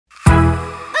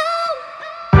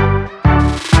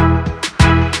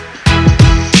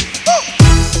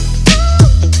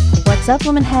up,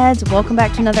 lemon heads? Welcome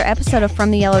back to another episode of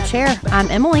From the Yellow Chair.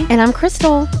 I'm Emily. And I'm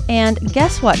Crystal. And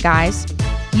guess what, guys?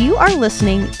 You are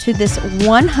listening to this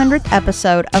 100th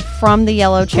episode of From the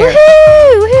Yellow Chair.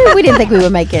 Woohoo! Woohoo! We didn't think we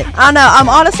would make it. I know. I'm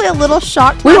honestly a little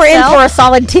shocked We myself. were in for a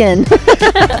solid 10.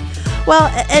 Well,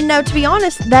 and no, to be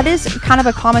honest, that is kind of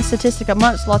a common statistic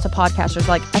amongst lots of podcasters.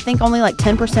 Like, I think only like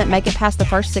 10% make it past the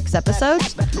first 6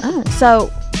 episodes. Oh.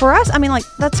 So for us, I mean, like,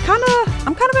 I'm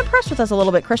kind of impressed with us a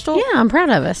little bit, Crystal. Yeah, I'm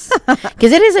proud of us.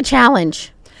 Because it is a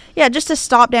challenge. Yeah, just to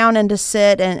stop down and to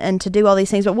sit and to do all these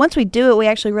things. But once we do it, we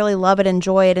actually really love it,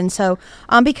 enjoy it. And so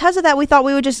because of that, we thought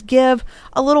we would just give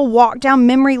a little walk down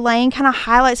memory lane, kind of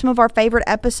highlight some of our favorite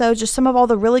episodes, just some of all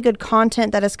the really good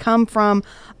content that has come from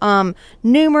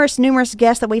numerous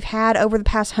guests that we've had over the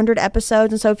past 100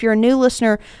 episodes. And so if you're a new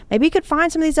listener, maybe you could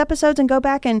find some of these episodes and go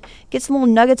back and get some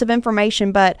little nuggets of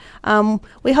information. But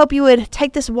we hope you would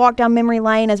take this walk down memory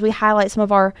lane as we highlight some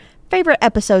of our favorite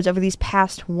episodes over these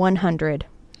past 100.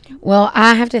 Well,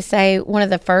 I have to say, one of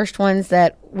the first ones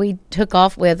that we took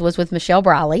off with was with Michelle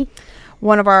Briley.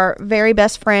 One of our very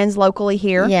best friends locally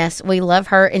here. Yes, we love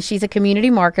her, and she's a community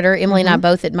marketer. Emily and I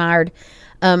both admired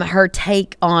her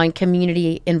take on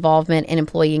community involvement and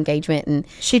employee engagement. And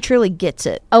she truly gets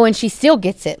it. Oh, and she still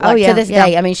gets it to this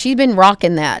day. I mean, she's been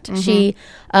rocking that. She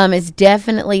is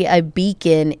definitely a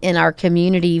beacon in our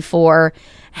community for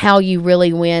how you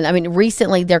really win. I mean,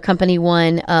 recently their company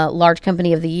won Large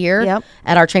Company of the Year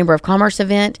at our Chamber of Commerce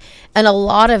event. And a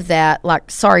lot of that, like,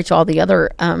 sorry to all the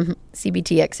other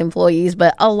CBTX employees,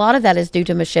 but a lot of that is due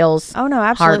to Michelle's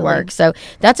hard work. So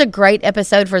that's a great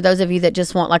episode for those of you that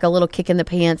just want like a little kick in the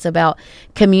pants about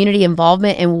community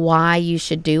involvement and why you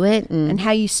should do it. And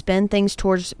how you spend things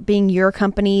towards being your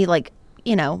company, like,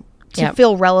 you know, to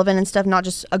feel relevant and stuff, not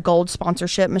just a gold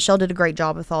sponsorship. Michelle did a great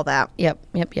job with all that. Yep.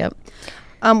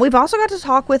 We've also got to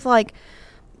talk with like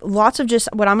lots of just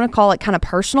what I'm going to call like kind of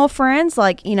personal friends.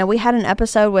 Like, you know, we had an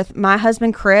episode with my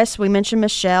husband, Chris. We mentioned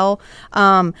Michelle.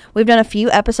 We've done a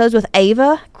few episodes with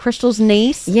Ava, Crystal's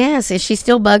niece. Yes. And she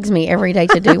still bugs me every day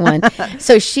to do one.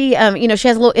 So she, you know, she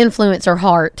has a little influencer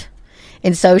heart.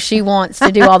 And so she wants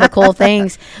to do all the cool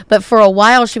things. But for a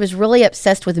while, she was really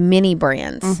obsessed with mini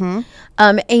brands.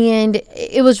 And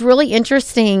it was really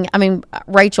interesting. I mean,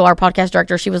 Rachel, our podcast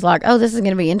director, she was like, oh, this is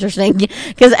going to be interesting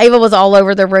because Ava was all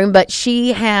over the room. But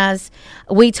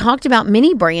we talked about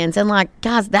mini brands and like,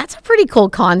 guys, that's a pretty cool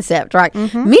concept, right?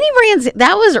 Mini brands,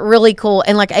 that was really cool.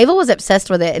 And like Ava was obsessed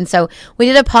with it. And so we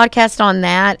did a podcast on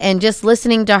that and just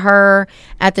listening to her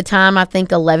at the time, I think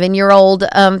 11-year-old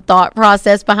thought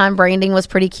process behind branding was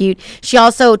pretty cute. She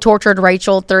also tortured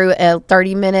Rachel through a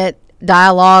 30-minute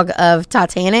dialogue of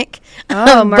Titanic.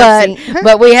 Oh, mercy.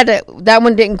 but we had to, that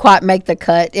one didn't quite make the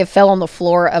cut. It fell on the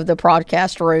floor of the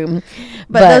podcast room.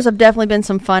 But those have definitely been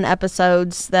some fun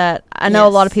episodes that I know a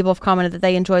lot of people have commented that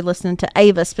they enjoyed listening to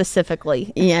Ava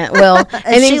specifically. Yeah, well,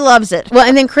 and she loves it. Well,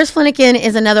 and then Chris Flanagan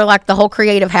is another, like the whole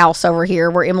creative house over here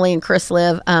where Emily and Chris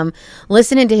live.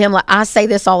 Listening to him, like I say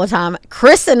this all the time,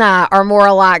 Chris and I are more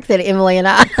alike than Emily and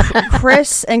I.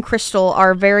 Chris and Crystal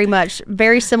are very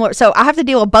similar. So I have to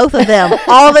deal with both of them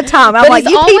all the time. I'm like,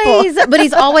 people. But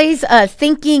he's always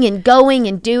thinking and going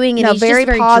and doing, and he's very just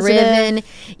very positive. driven.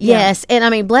 Yes, and I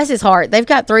mean, bless his heart. They've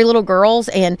got 3 little girls,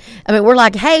 and I mean, we're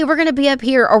like, hey, we're going to be up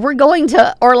here, or we're going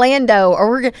to Orlando, or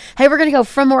we're going to go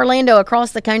from Orlando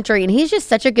across the country, and he's just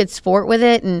such a good sport with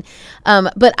it. And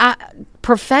but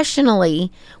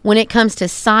professionally, when it comes to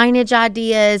signage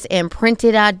ideas and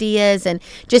printed ideas and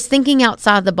just thinking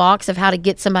outside the box of how to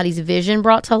get somebody's vision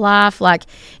brought to life, like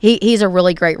he's a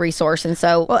really great resource. And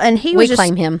so we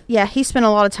claim him. Yeah, he spent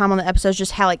a lot of time on the episodes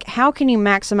just how can you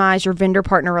maximize your vendor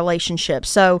partner relationship.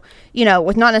 So, you know,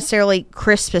 with not necessarily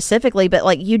Chris specifically, but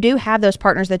like you do have those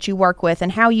partners that you work with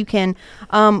and how you can,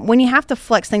 when you have to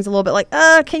flex things a little bit, like,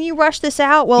 can you rush this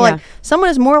out? Well, like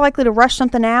someone is more likely to rush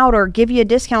something out or give you a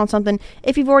discount on something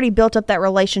if you've already built up that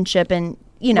relationship and,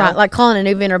 you know. Right, like calling a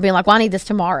new vendor being like, well, I need this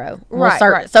tomorrow.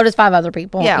 Right. So does 5 other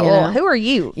people. Yeah, well, who are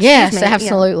you? Yes,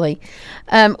 absolutely.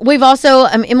 Yeah. We've also,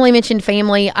 Emily mentioned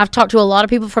family. I've talked to a lot of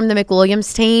people from the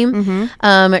McWilliams team.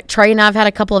 Trey and I have had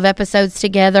a couple of episodes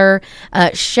together.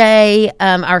 Shay,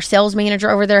 our sales manager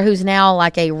over there, who's now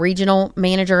like a regional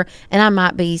manager, and I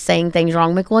might be saying things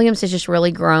wrong. McWilliams has just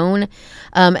really grown,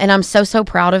 and I'm so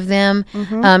proud of them.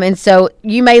 And so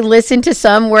you may listen to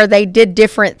some where they did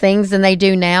different things than they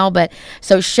do now, but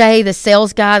so Shay, the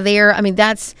sales guy there, I mean,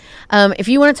 that's, if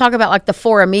you want to talk about like the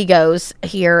 4 amigos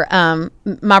here,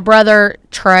 my brother,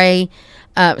 Trey,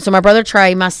 so my brother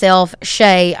Trey, myself,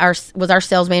 Shay was our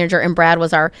sales manager, and Brad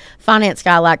was our finance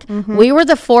guy. Like we were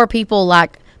the 4 people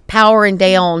like powering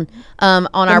down on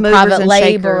our movers private and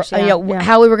label, shakers, yeah.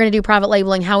 how we were going to do private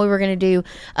labeling, how we were going to do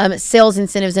sales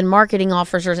incentives and marketing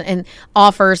offers,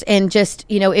 and just,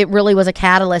 it really was a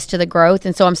catalyst to the growth.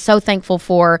 And so I'm so thankful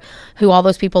for who all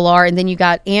those people are. And then you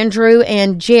got Andrew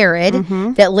and Jared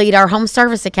that lead our Home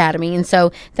Service Academy. And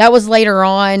so that was later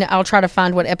on. I'll try to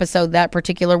find what episode that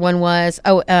particular one was.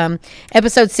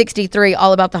 Episode 63,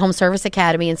 all about the Home Service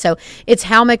Academy. And so it's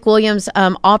how McWilliams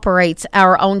operates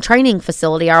our own training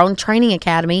facility, our own training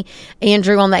academy.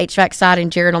 Andrew on the HVAC side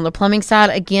and Jared on the plumbing side,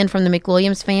 again from the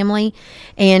McWilliams family.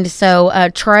 And so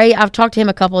Trey, I've talked to him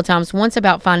a couple of times, once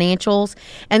about financials,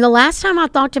 and the last time I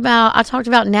talked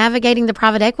about navigating the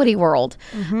private equity world.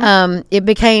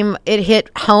 It hit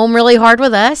home really hard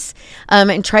with us,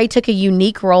 and Trey took a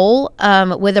unique role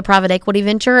with a private equity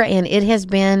venture, and it has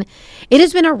been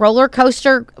a roller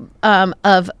coaster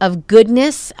of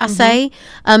goodness, I say,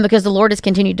 because the Lord has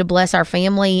continued to bless our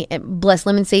family, bless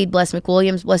Lemon Seed, bless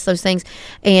McWilliams, bless those things.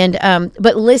 And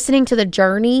but listening to the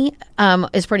journey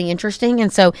is pretty interesting.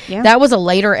 And so that was a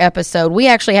later episode. We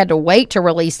actually had to wait to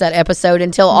release that episode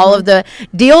until all of the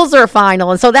deals are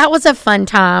final. And so that was a fun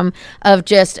time, of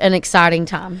just an exciting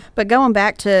time. But going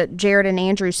back to Jared and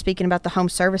Andrew speaking about the home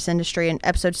service industry in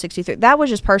episode 63, that was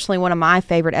just personally one of my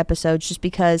favorite episodes, just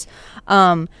because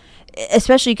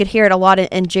especially you could hear it a lot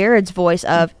in Jared's voice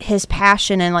of his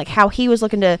passion and like how he was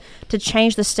looking to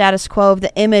change the status quo of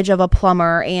the image of a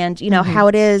plumber, and how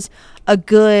it is a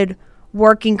good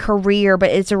working career, but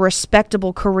it's a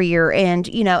respectable career, and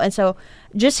and so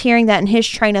just hearing that in his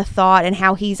train of thought and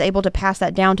how he's able to pass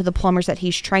that down to the plumbers that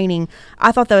he's training,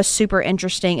 I thought that was super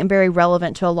interesting and very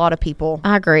relevant to a lot of people.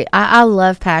 I agree. I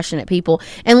love passionate people.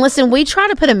 And listen, we try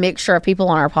to put a mixture of people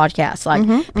on our podcast,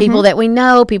 like people that we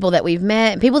know, people that we've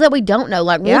met, and people that we don't know.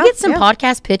 Like we'll get some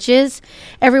podcast pitches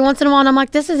every once in a while, and I'm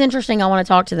like, this is interesting. I want to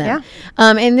talk to them.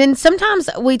 And then sometimes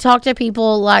we talk to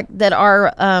people like that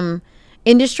are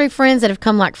industry friends that have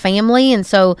come like family. And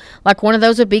so like one of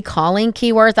those would be Colleen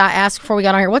Keyworth. I asked before we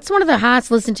got on here, what's one of the highest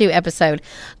listened to episode?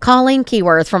 Colleen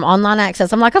Keyworth from Online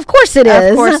Access. I'm like, of course it is.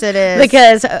 Of course it is.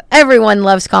 Because everyone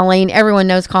loves Colleen. Everyone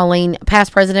knows Colleen,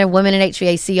 past president of Women in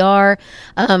HVACR.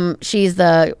 She's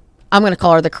I'm going to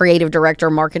call her the creative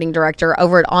director, marketing director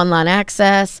over at Online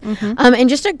Access. And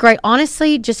just a great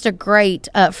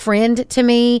friend to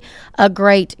me, a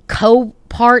great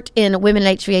part in Women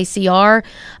in HVACR.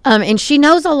 And she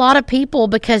knows a lot of people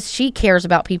because she cares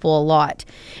about people a lot.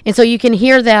 And so you can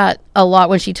hear that a lot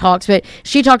when she talks, but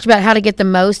she talked about how to get the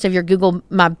most of your Google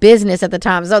My Business at the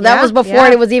time. So that was before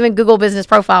it was even Google Business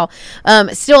Profile.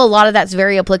 Still, a lot of that's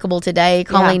very applicable today.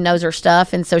 Colleen knows her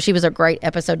stuff. And so she was a great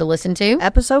episode to listen to.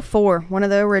 Episode 4, one of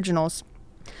the originals.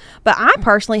 But I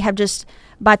personally have just,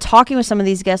 by talking with some of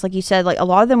these guests, like you said, like a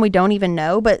lot of them we don't even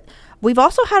know, but we've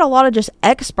also had a lot of just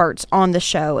experts on the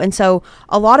show. And so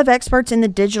a lot of experts in the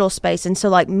digital space. And so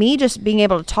like me just being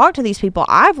able to talk to these people,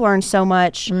 I've learned so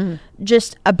much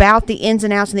just about the ins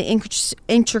and outs and the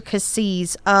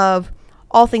intricacies of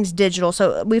all things digital.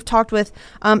 So we've talked with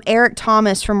Eric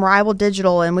Thomas from Rival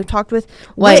Digital, and we've talked with...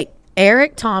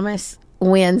 Eric Thomas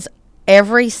wins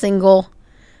every single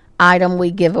item we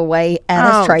give away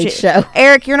at a trade show.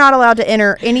 Eric, you're not allowed to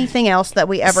enter anything else that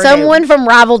we ever Someone from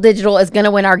Rival Digital is going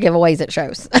to win our giveaways at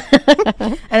shows.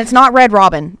 And it's not Red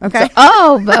Robin, okay?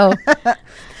 But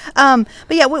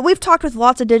yeah, we've talked with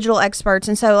lots of digital experts,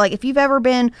 and so like if you've ever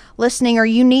been listening or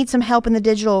you need some help in the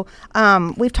digital,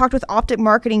 we've talked with Optic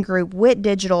Marketing Group, WIT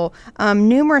Digital,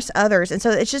 numerous others, and so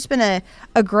it's just been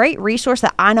a great resource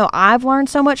that I know I've learned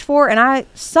so much for, and I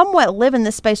somewhat live in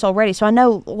this space already, so I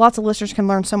know lots of listeners can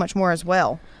learn so much more as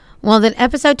well. Well, then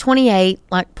episode 28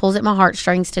 pulls at my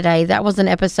heartstrings today. That was an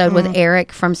episode with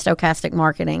Eric from Stochastic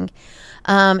Marketing,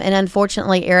 and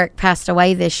unfortunately Eric passed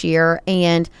away this year,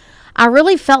 and I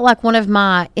really felt like one of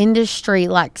my industry,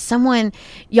 like someone,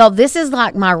 y'all, this is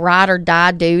like my ride or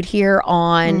die dude here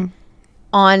on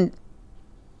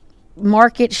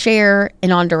market share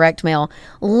and on direct mail.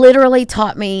 Literally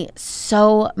taught me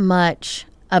so much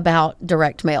about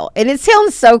direct mail. And it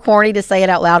sounds so corny to say it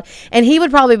out loud. And he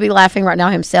would probably be laughing right now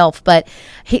himself. But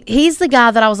he's the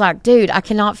guy that I was like, dude, I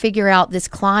cannot figure out this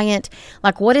client.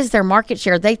 Like, what is their market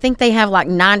share? They think they have like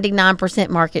 99%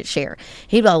 market share.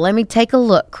 He'd be like, let me take a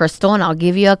look, Crystal, and I'll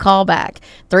give you a call back.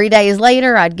 3 days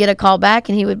later, I'd get a call back,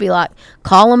 and he would be like,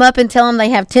 call them up and tell them they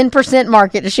have 10%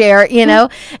 market share, you know?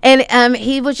 And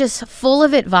he was just full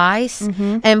of advice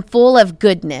and full of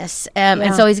goodness.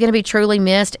 And so he's going to be truly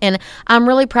missed. And I'm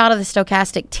really proud of the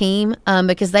Stochastic team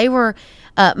because they were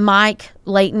Mike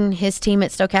Layton, his team at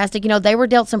Stochastic, you know, they were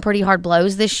dealt some pretty hard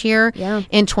blows this year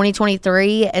in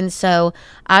 2023. And so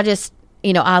I just,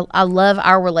 I love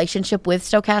our relationship with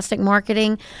Stochastic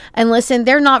Marketing. And listen,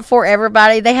 they're not for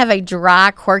everybody. They have a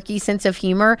dry, quirky sense of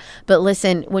humor. But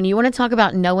listen, when you want to talk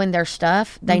about knowing their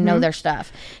stuff, they know their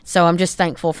stuff. So I'm just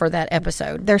thankful for that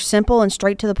episode. They're simple and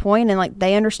straight to the point, and like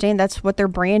they understand that's what their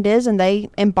brand is, and they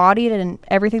embody it in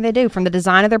everything they do, from the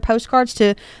design of their postcards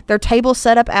to their table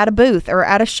set up at a booth or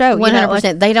at a show.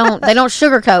 100%. They don't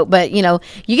sugarcoat, but you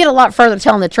get a lot further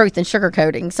telling the truth than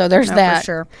sugarcoating. So there's that. For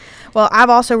sure. Well, I've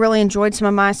also really enjoyed some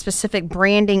of my specific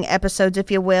branding episodes, if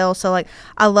you will. So, like,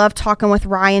 I love talking with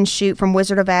Ryan Shute from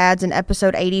Wizard of Ads in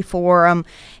episode 84.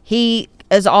 He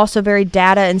is also very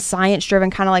data and science driven,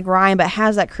 kind of like Ryan, but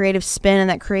has that creative spin and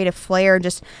that creative flair, and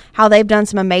just how they've done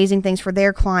some amazing things for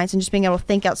their clients and just being able to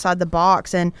think outside the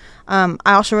box. And I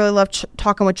also really love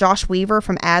talking with Josh Weaver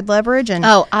from Ad Leverage. And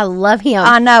I love him.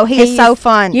 I know. He's so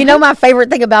fun. My favorite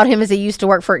thing about him is he used to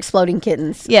work for Exploding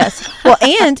Kittens. Yes. Well,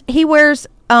 and he wears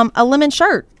a lemon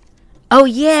shirt. Oh,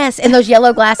 yes, and those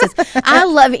yellow glasses. I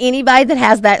love anybody that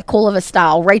has that cool of a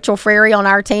style. Rachel Frary on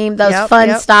our team, those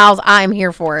fun styles, I am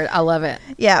here for it. I love it.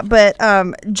 Yeah, but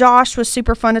Josh was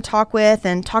super fun to talk with,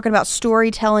 and talking about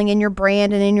storytelling in your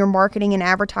brand and in your marketing and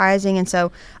advertising. And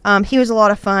so he was a lot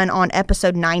of fun on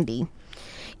episode 90.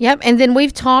 Yep, and then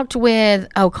we've talked with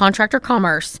Contractor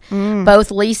Commerce,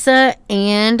 both Lisa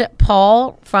and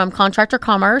Paul from Contractor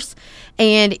Commerce,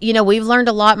 and we've learned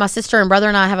a lot. My sister and brother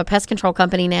and I have a pest control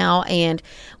company now, and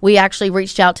we actually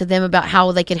reached out to them about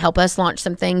how they could help us launch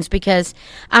some things, because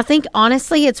I think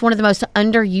honestly it's one of the most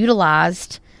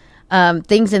underutilized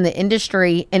things in the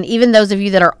industry. And even those of you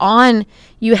that are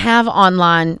you have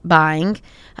online buying,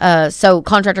 so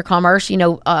Contractor Commerce,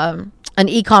 an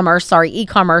e-commerce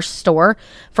store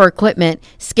for equipment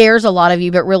scares a lot of you,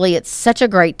 but really it's such a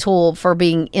great tool for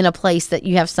being in a place that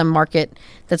you have some market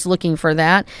that's looking for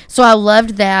that. So I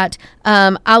loved that.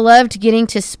 I loved getting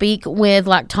to speak with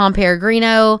like Tom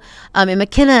Peregrino, and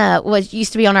McKenna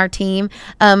used to be on our team.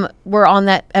 We're on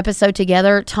that episode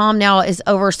together. Tom now is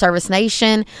over Service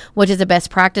Nation, which is a best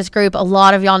practice group. A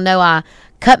lot of y'all know I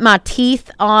cut my teeth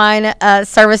on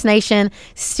Service Nation.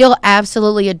 Still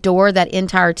absolutely adore that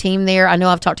entire team there. I know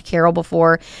I've talked to Carol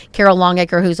before, Carol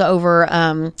Longacre, who's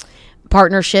over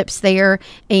partnerships there,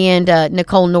 and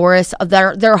Nicole Norris.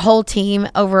 Their whole team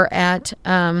over at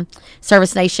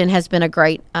Service Nation has been a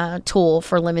great tool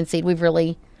for Lemon Seed. We've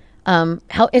really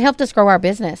it helped us grow our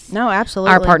business. No,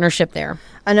 absolutely. Our partnership there.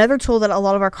 Another tool that a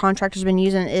lot of our contractors have been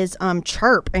using is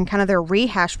Chirp and kind of their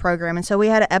rehash program. And so we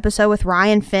had an episode with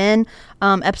Ryan Finn,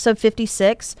 episode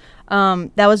 56. That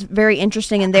was very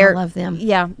interesting. And I love them.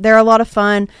 Yeah, they're a lot of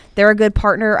fun. They're a good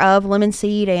partner of Lemon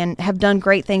Seed and have done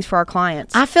great things for our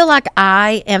clients. I feel like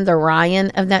I am the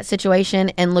Ryan of that situation,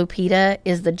 and Lupita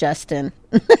is the Justin.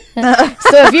 So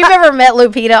if you've ever met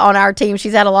Lupita on our team,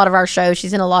 she's at a lot of our shows.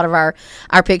 She's in a lot of our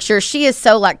pictures. She is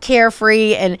so like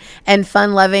carefree and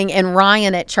fun loving. And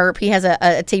Ryan at Chirp, he has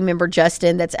a team member,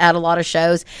 Justin, that's at a lot of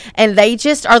shows, and they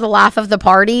just are the life of the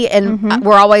party. And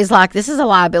we're always like, this is a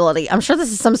liability. I'm sure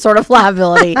this is some sort of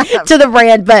liability to the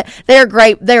brand, but they're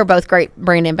great. They're both great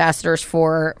brand ambassadors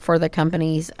for the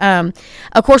companies.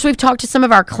 Of course, we've talked to some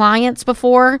of our clients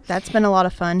before. That's been a lot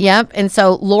of fun. Yep. And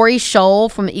so Lori Scholl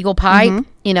from Eagle Pipe,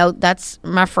 that's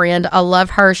my friend. I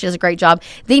love her. She does a great job.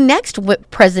 The next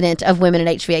president of Women in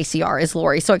HVACR is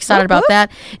Lori. So excited about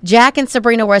that. Jack and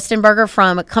Sabrina Westenberger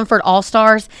from Comfort All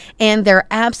Stars, and their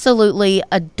absolutely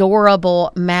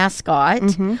adorable mascot,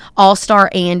 All Star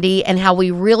Andy, and how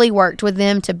we really worked with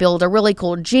them to build a really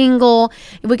cool jingle.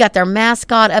 We got their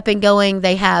mascot up and going.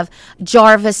 They have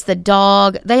Jarvis the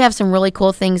dog. They have some really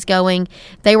cool things going.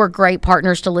 They were great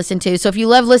partners to listen to. So if you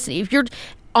love listening, if you're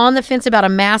on the fence about a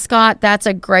mascot, that's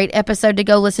a great episode to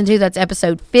go listen to. That's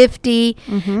episode 50.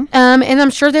 And I'm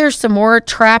sure there's some more.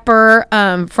 Trapper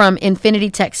from Infinity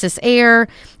Texas Air.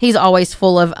 He's always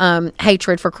full of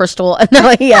hatred for Crystal.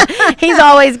 No, he's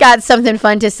always got something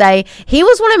fun to say. He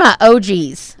was one of my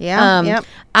OGs. Yeah.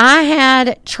 I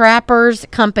had Trapper's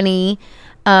company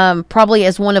probably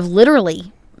as one of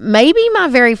literally maybe my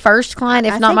very first client,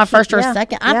 if not my first or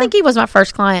second. I think he was my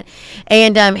first client,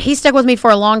 and he stuck with me for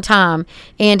a long time.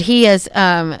 And he is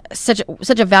such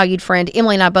a valued friend.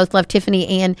 Emily and I both love Tiffany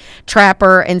and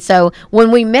Trapper, and so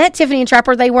when we met Tiffany and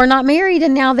Trapper, they were not married,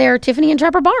 and now they're Tiffany and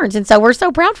Trapper Barnes, and so we're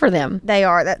so proud for them. They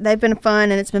are. They've been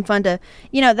fun, and it's been fun to,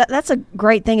 that's a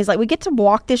great thing. Is like we get to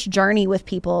walk this journey with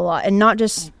people a lot, and not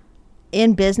just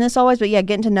in business always, but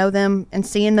getting to know them and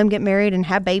seeing them get married and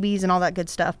have babies and all that good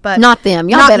stuff. But not them.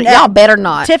 Y'all better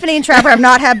not. Tiffany and Trapper have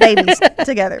not had babies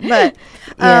together. But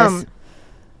yes.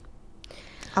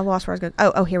 I lost where I was going.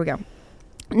 Oh, here we go.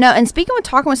 No, and speaking with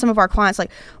talking with some of our clients,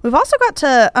 like we've also got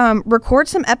to record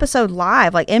some episode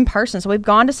live, like in person. So we've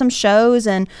gone to some shows,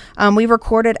 and we've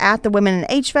recorded at the Women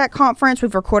in HVAC conference.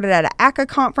 We've recorded at an ACA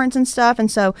conference and stuff. And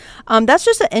so that's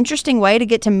just an interesting way to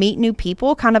get to meet new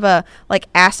people, kind of a like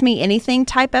Ask Me Anything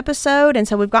type episode. And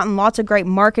so we've gotten lots of great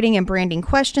marketing and branding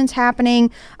questions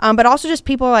happening, but also just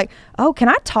people are like, oh, can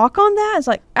I talk on that? It's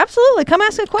like, absolutely, come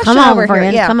ask a question over friend,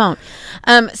 here. Yeah. Come on.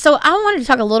 So I wanted to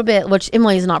talk a little bit, which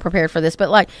Emily is not prepared for this, but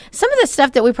like some of the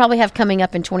stuff that we probably have coming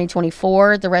up in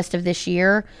 2024, the rest of this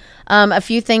year, a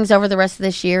few things over the rest of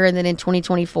this year, and then in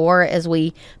 2024 as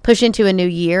we push into a new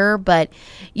year. But,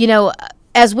 you know,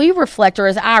 as we reflect, or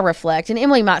as I reflect, and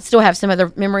Emily might still have some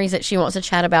other memories that she wants to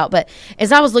chat about, but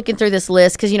as I was looking through this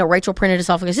list, because, you know, Rachel printed us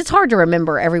off, because it's hard to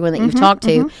remember everyone that you've talked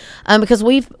to, because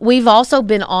we've also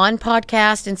been on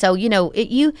podcast, and so, you know,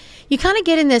 you kind of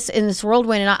get in this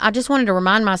whirlwind, and I just wanted to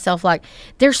remind myself, like,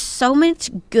 there's so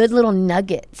much good little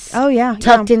nuggets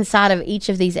tucked inside of each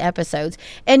of these episodes,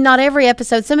 and not every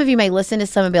episode. Some of you may listen to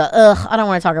some and be like, ugh, I don't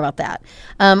want to talk about that,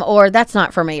 or that's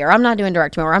not for me, or I'm not doing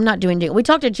direct mail, or I'm not doing we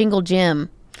talked to Jingle Jim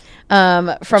from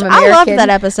American. I love that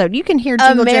episode. You can hear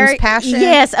Jingle Jim's passion.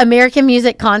 Yes, American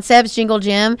Music Concepts, Jingle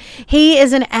Jim. He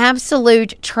is an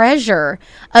absolute treasure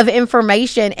of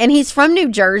information, and he's from New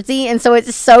Jersey, and so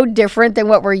it's so different than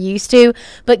what we're used to.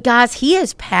 But guys, he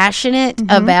is passionate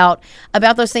about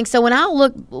those things. So when I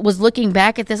was looking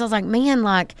back at this, I was like, man,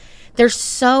 like there's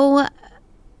so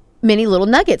many little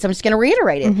nuggets. I'm just going to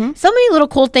reiterate it. So many little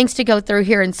cool things to go through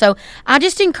here. And so I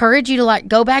just encourage you to like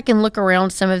go back and look around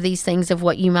some of these things of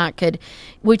what you might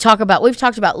we've talked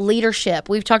about leadership.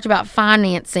 We've talked about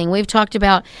financing. We've talked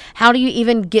about how do you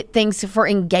even get things for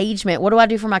engagement? What do I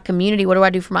do for my community? What do I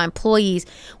do for my employees?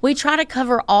 We try to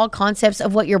cover all concepts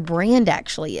of what your brand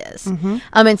actually is.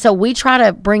 And so we try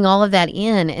to bring all of that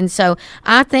in. And so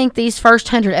I think these first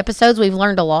 100 episodes, we've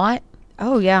learned a lot.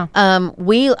 Oh, yeah.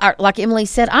 We are, like Emily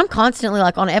said, I'm constantly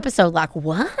like on an episode, like,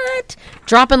 what?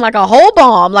 Dropping like a whole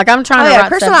bomb. Like I'm trying to write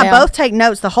Chris stuff and I down. both take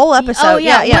notes the whole episode. Oh,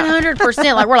 yeah.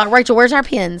 100%. Like we're like, Rachel, where's our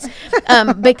pens?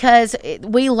 Because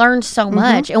we learned so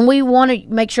much, and we want to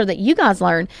make sure that you guys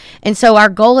learn. And so our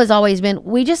goal has always been,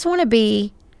 we just want to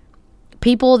be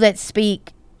people that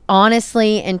speak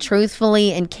honestly and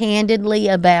truthfully and candidly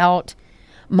about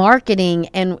marketing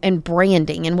and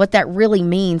branding and what that really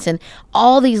means, and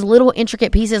all these little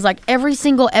intricate pieces. Like every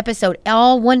single episode,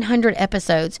 all 100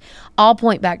 episodes all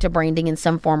point back to branding in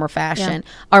some form or fashion,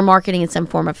 or marketing in some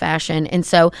form of fashion. And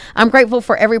so I'm grateful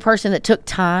for every person that took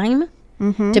time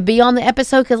to be on the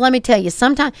episode, because let me tell you,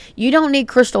 sometimes you don't need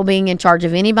Crystal being in charge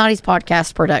of anybody's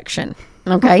podcast production.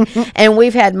 Okay. And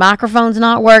we've had microphones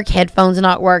not work, headphones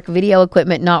not work, video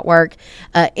equipment not work,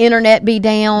 internet be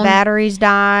down, batteries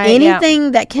die,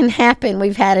 anything that can happen.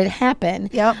 We've had it happen.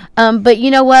 Yep. But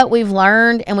you know what? We've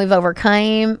learned, and we've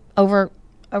overcome.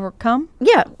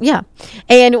 Yeah.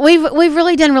 And we've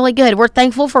really done really good. We're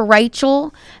thankful for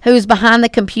Rachel, who's behind the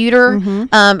computer.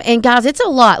 And guys, it's a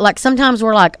lot. Like sometimes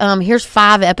we're like, here's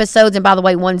 5 episodes, and by the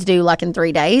way, one's due like in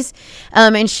 3 days.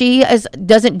 And she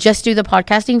doesn't just do the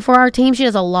podcasting for our team. She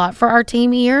does a lot for our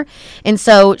team here. And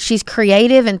so she's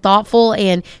creative and thoughtful,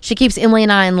 and she keeps Emily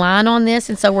and I in line on this.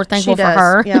 And so we're thankful for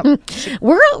her. Yep.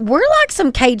 We're like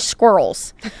some caged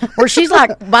squirrels, where she's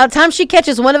like, by the time she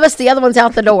catches one of us, the other one's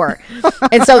out the door.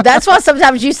 And so that's why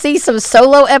sometimes you see some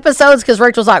solo episodes, because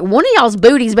Rachel's like, one of y'all's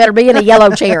booties better be in a yellow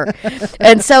chair.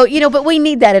 And so, you know, but we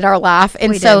need that in our life.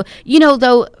 And so, you know,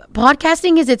 though,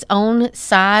 podcasting is its own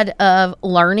side of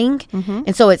learning.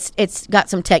 And so it's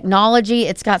got some technology,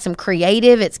 it's got some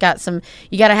creative, it's got some,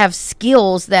 you got to have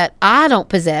skills that I don't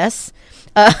possess.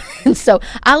 And so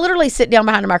I literally sit down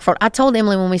behind a microphone. I told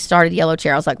Emily when we started Yellow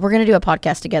Chair, I was like, we're going to do a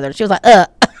podcast together. She was like,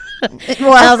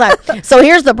 Well, I was like, so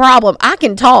here's the problem. I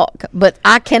can talk, but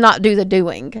I cannot do the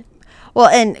doing. Well,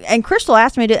 and Crystal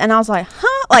asked me to, and I was like,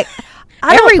 huh? Like,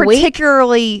 I don't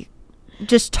particularly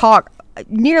just talk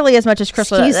nearly as much as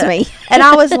Crystal does. Excuse me. And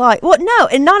I was like, well, no,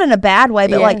 and not in a bad way,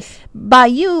 but like by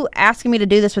you asking me to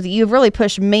do this with you, you've really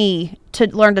pushed me to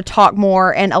learn to talk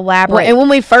more and elaborate. Right. And when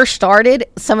we first started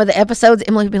some of the episodes,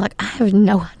 Emily would be like, I have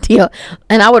no idea.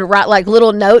 And I would write like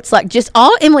little notes, like just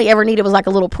all Emily ever needed was like a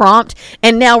little prompt.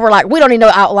 And now we're like, we don't need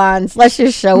no outlines. Let's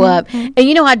just show up. And,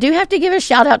 you know, I do have to give a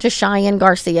shout out to Cheyenne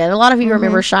Garcia. And a lot of you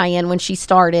remember Cheyenne when she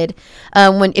started.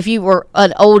 If you were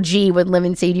an OG with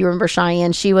Living Seed, you remember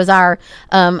Cheyenne. She was our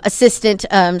assistant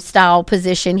style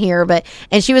position here.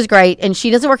 And she was great. And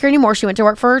she doesn't work here anymore. She went to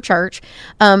work for her church.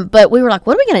 But we were like,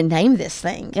 what are we going to name this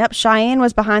thing? Yep, Cheyenne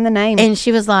was behind the name. And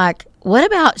she was like, what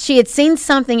about, she had seen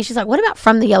something, and she's like, what about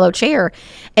From the Yellow Chair?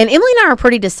 And Emily and I are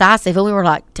pretty decisive, and we were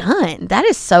like, done. That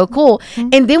is so cool. Mm-hmm.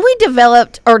 And then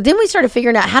we started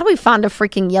figuring out, how do we find a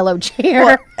freaking yellow chair?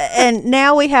 Well, and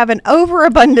now we have an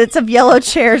overabundance of yellow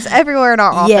chairs everywhere in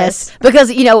our office. Yes, because,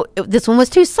 this one was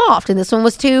too soft, and this one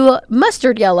was too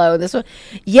mustard yellow. This one,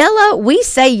 yellow, we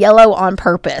say yellow on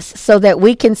purpose so that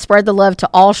we can spread the love to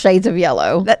all shades of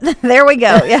yellow. There we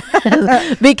go.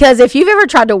 Yeah. Because if you've ever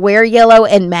tried to wear yellow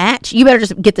and match, you better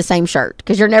just get the same shirt,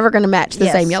 because you're never going to match the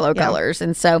same yellow colors.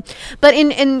 And so, but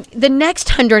in the next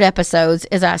 100 episodes,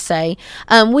 as I say,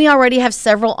 we already have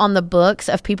several on the books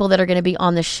of people that are going to be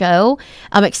on the show.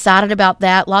 I'm excited about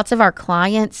that. Lots of our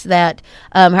clients that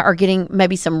are getting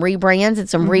maybe some rebrands and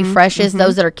some refreshes,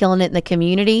 those that are killing it in the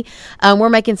community. We're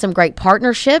making some great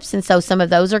partnerships, and so some of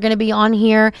those are going to be on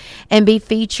here and be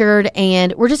featured,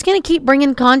 and we're just going to keep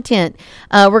bringing content.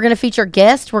 We're going to feature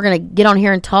guests. We're going to get on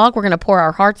here and talk. We're going to pour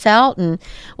our hearts out, and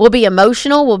we'll be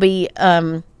emotional. We'll be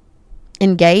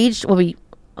engaged. We'll be,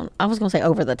 I was going to say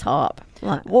over the top.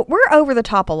 Well, we're over the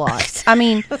top a lot. I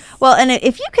mean, well, and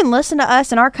if you can listen to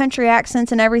us and our country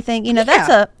accents and everything, I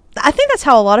think that's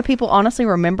how a lot of people honestly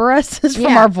remember us, is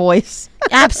from our voice.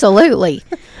 Absolutely.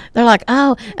 They're like,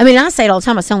 oh, I mean, I say it all the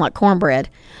time. I sound like cornbread.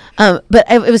 But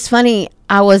it was funny.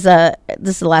 I was, this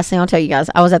is the last thing I'll tell you guys.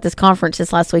 I was at this conference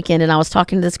this last weekend, and I was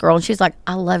talking to this girl, and she's like,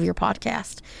 I love your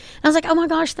podcast. And I was like, oh my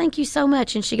gosh, thank you so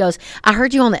much. And she goes, I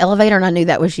heard you on the elevator, and I knew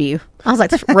that was you. I was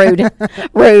like, rude.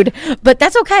 But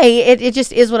that's okay. It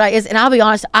just is what I is. And I'll be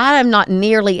honest, I am not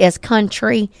nearly as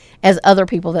country as other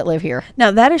people that live here.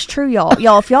 No, that is true, y'all.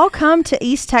 Y'all, if y'all come to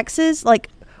East Texas,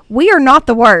 we are not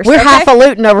the worst. We're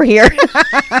highfalutin over here.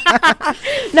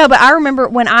 No, but I remember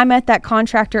when I met that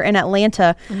contractor in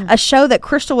Atlanta, a show that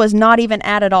Crystal was not even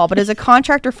at all, but is a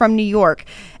contractor from New York.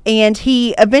 And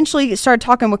he eventually started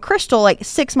talking with Crystal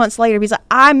 6 months later. He's like,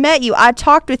 I met you. I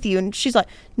talked with you. And she's like,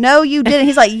 no, you didn't.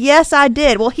 He's like, yes, I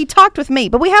did. Well, he talked with me,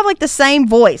 but we have the same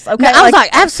voice. Okay. No, I was like,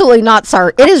 absolutely not,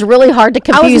 sir. It is really hard to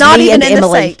confuse me and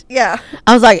Emily. Yeah.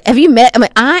 I was like, have you met? I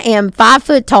mean, I am 5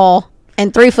 foot tall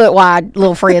and 3 foot wide,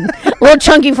 little friend, little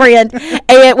chunky friend,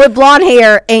 and with blonde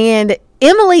hair. And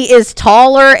Emily is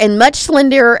taller and much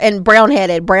slenderer and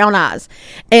brown-headed, brown eyes.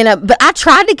 And but I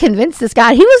tried to convince this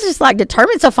guy. He was just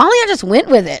determined. So finally, I just went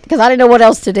with it because I didn't know what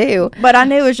else to do. But I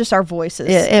knew it was just our voices.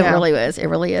 It really was. It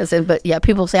really is. And, but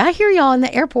people say, I hear y'all in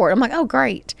the airport. I'm like, oh,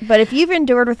 great. But if you've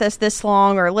endured with us this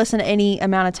long or listened to any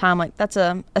amount of time, that's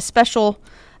a special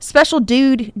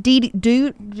deed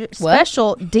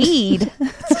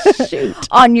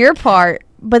on your part,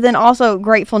 but then also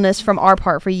gratefulness from our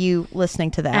part for you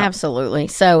listening to that. Absolutely.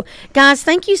 So, guys,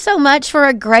 thank you so much for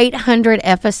a great 100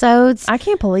 episodes. I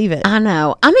can't believe it. I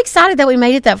know. I'm excited that we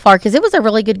made it that far because it was a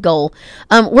really good goal.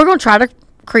 We're going to try to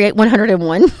create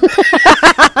 101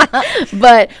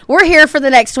 but we're here for the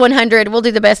next 100. We'll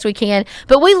do the best we can,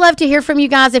 but we love to hear from you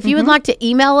guys. If you would like to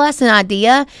email us an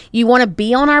idea you want to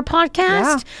be on our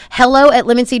podcast,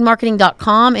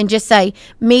 hello@lemonseedmarketing.com, and just say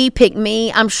pick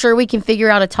me. I'm sure we can figure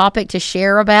out a topic to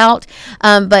share about,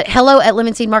 but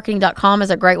hello@lemonseedmarketing.com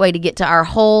is a great way to get to our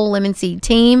whole Lemon Seed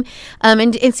team,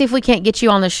 and see if we can't get you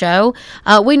on the show.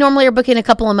 We normally are booking a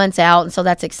couple of months out, and so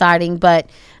that's exciting, but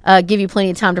give you plenty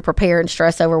of time to prepare and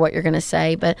stress over what you're going to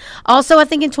say. But also, I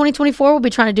think in 2024, we'll be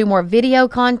trying to do more video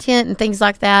content and things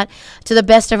like that to the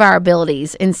best of our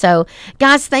abilities. And so,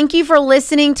 guys, thank you for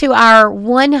listening to our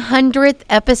 100th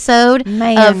episode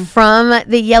of From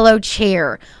the Yellow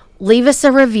Chair. Leave us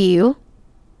a review,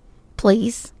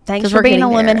 please. Thanks for being a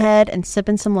lemon head and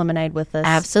sipping some lemonade with us.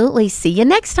 Absolutely. See you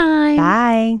next time.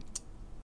 Bye.